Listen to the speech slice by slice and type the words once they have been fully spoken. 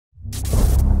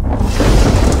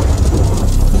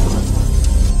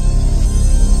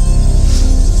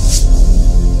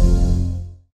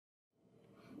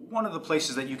One of the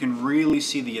places that you can really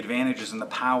see the advantages and the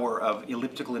power of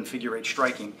elliptical and figure eight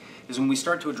striking is when we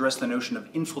start to address the notion of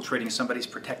infiltrating somebody's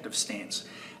protective stance.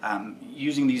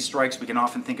 Using these strikes, we can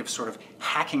often think of sort of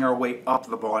hacking our way up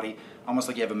the body, almost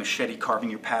like you have a machete carving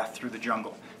your path through the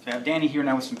jungle. So I have Danny here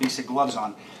now with some basic gloves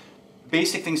on.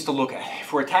 Basic things to look at.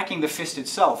 If we're attacking the fist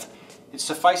itself, it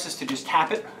suffices to just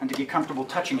tap it and to get comfortable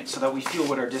touching it so that we feel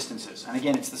what our distance is. And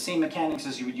again, it's the same mechanics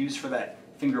as you would use for that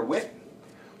finger whip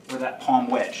or that palm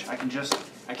wedge. I can just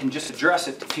address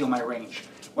it to feel my range.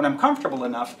 When I'm comfortable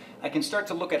enough, I can start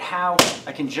to look at how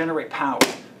I can generate power.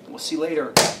 We'll see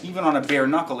later, even on a bare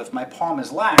knuckle, if my palm is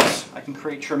lax, I can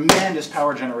create tremendous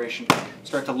power generation,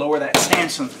 start to lower that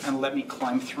stance and let me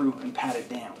climb through and pat it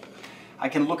down. I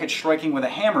can look at striking with a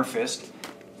hammer fist,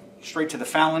 straight to the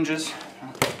phalanges,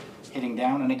 hitting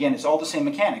down, and again, it's all the same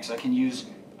mechanics. I can use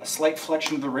a slight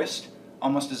flexion of the wrist,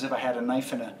 almost as if I had a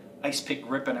knife in an ice pick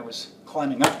grip and I was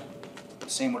climbing up. The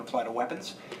same would apply to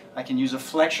weapons. I can use a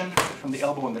flexion from the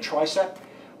elbow and the tricep,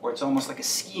 where it's almost like a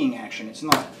skiing action. It's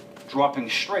not dropping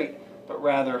straight, but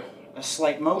rather a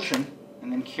slight motion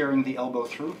and then carrying the elbow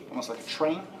through, almost like a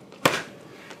train.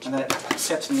 And that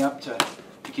sets me up to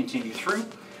continue through.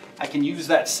 I can use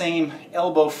that same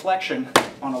elbow flexion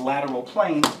on a lateral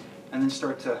plane and then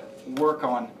start to work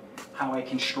on how I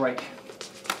can strike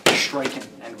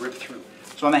and rip through.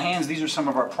 So on the hands, these are some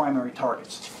of our primary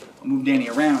targets. I'll move Danny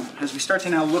around. As we start to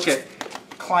now look at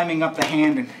climbing up the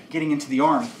hand and getting into the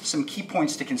arm, some key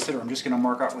points to consider. I'm just going to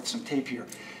mark out with some tape here.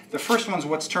 The first one is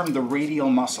what's termed the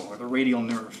radial muscle, or the radial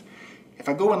nerve. If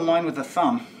I go in line with the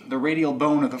thumb, the radial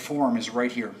bone of the forearm is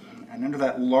right here. And under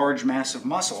that large, massive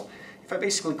muscle, if I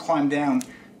basically climb down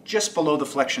just below the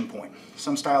flexion point.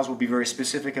 Some styles will be very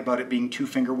specific about it being 2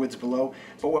 finger widths below,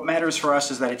 but what matters for us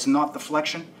is that it's not the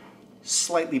flexion,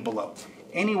 slightly below.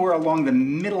 Anywhere along the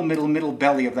middle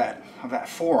belly of that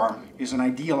forearm is an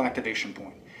ideal activation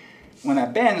point. When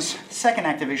that bends, the second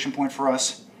activation point for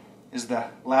us is the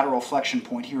lateral flexion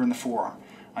point here in the forearm.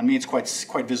 On me, it's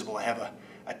quite visible. I have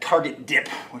a target dip,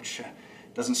 which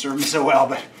doesn't serve me so well,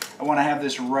 but I want to have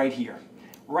this right here,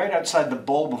 right outside the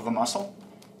bulb of the muscle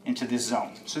into this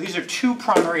zone. So these are 2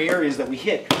 primary areas that we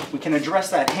hit. We can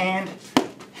address that hand,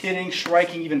 hitting,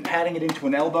 striking, even patting it into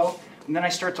an elbow. And then I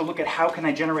start to look at how can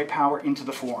I generate power into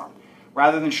the forearm.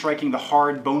 Rather than striking the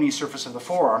hard, bony surface of the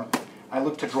forearm, I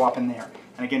look to drop in there.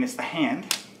 And again, it's the hand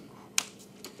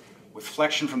with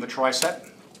flexion from the tricep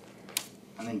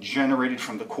and then generated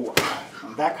from the core.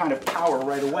 And that kind of power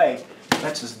right away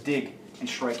lets us dig and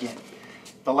strike in.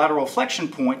 The lateral flexion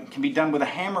point can be done with a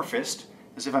hammer fist,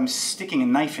 as if I'm sticking a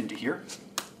knife into here,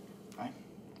 right?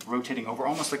 Rotating over,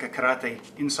 almost like a karate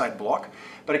inside block.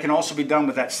 But it can also be done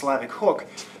with that Slavic hook,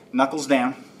 knuckles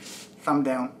down, thumb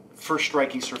down, first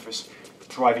striking surface,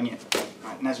 driving in.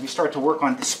 Right, and as we start to work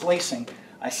on displacing,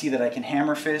 I see that I can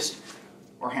hammer fist,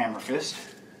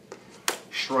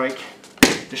 strike,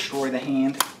 destroy the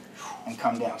hand, and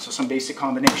come down. So some basic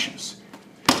combinations.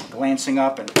 Glancing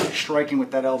up and striking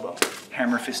with that elbow,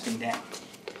 hammer fisting down.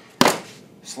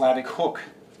 Slavic hook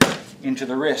into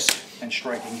the wrist and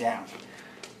striking down.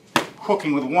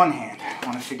 Hooking with one hand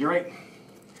on a figure eight,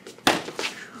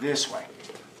 this way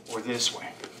or this way.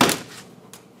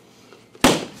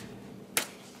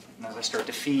 And as I start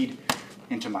to feed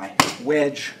into my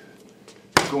wedge,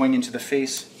 going into the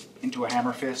face, into a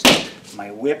hammer fist,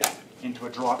 my whip into a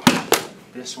drop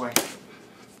this way.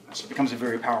 So it becomes a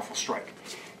very powerful strike.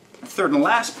 The third and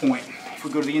last point, if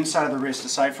we go to the inside of the wrist,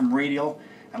 aside from radial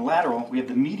and lateral, we have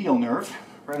the medial nerve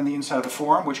right on the inside of the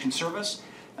forearm, which can serve us,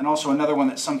 and also another one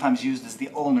that's sometimes used as the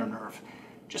ulnar nerve,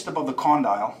 just above the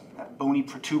condyle, that bony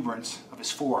protuberance of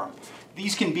his forearm.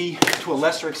 These can be, to a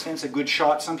lesser extent, a good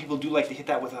shot. Some people do like to hit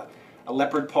that with a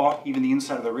leopard paw, even the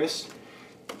inside of the wrist.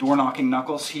 Door-knocking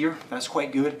knuckles here, that's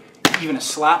quite good. Even a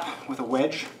slap with a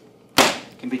wedge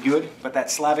can be good, but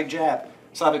that Slavic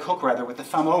hook with the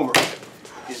thumb over,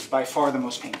 is by far the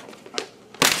most painful.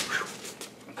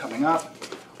 And coming up,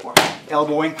 or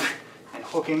elbowing and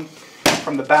hooking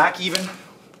from the back even,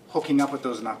 hooking up with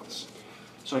those knuckles.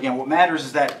 So again, what matters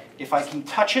is that if I can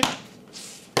touch it,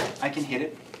 I can hit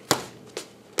it.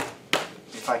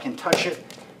 If I can touch it,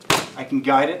 I can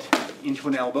guide it into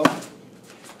an elbow.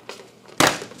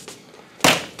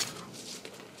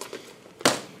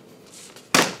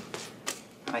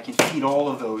 And I can feed all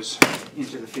of those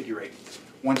into the figure eight.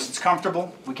 Once it's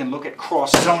comfortable, we can look at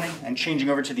cross-zoning and changing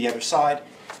over to the other side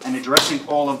and addressing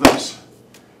all of those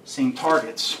same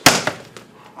targets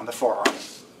on the forearm.